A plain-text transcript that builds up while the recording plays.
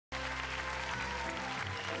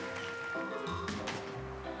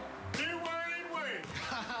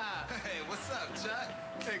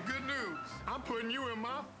I'm putting you in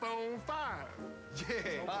my phone 5. Yeah,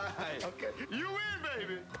 all right. Okay. You in,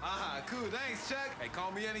 baby. Cool. Thanks, Chuck. Hey,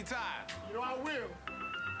 call me anytime. You know I will.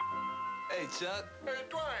 Hey, Chuck. Hey,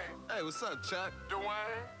 Dwayne. Hey, what's up, Chuck?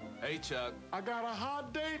 Dwayne. Hey, Chuck. I got a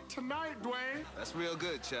hot date tonight, Dwayne. That's real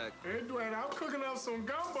good, Chuck. Hey, Dwayne, I'm cooking up some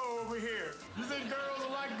gumbo over here. You think girls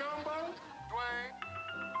will like gumbo?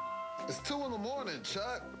 Dwayne. It's 2 in the morning,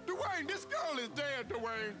 Chuck. Dwayne, this girl is dead,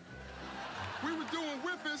 Dwayne. We were doing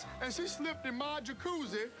whippets, and she slipped in my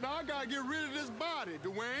jacuzzi. Now I gotta get rid of this body,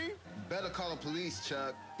 Dwayne. Better call the police,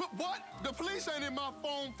 Chuck. But what? The police ain't in my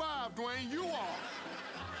phone 5, Dwayne. You are.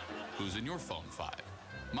 Who's in your phone 5?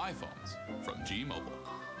 My phones from G-Mobile.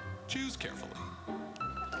 Choose carefully.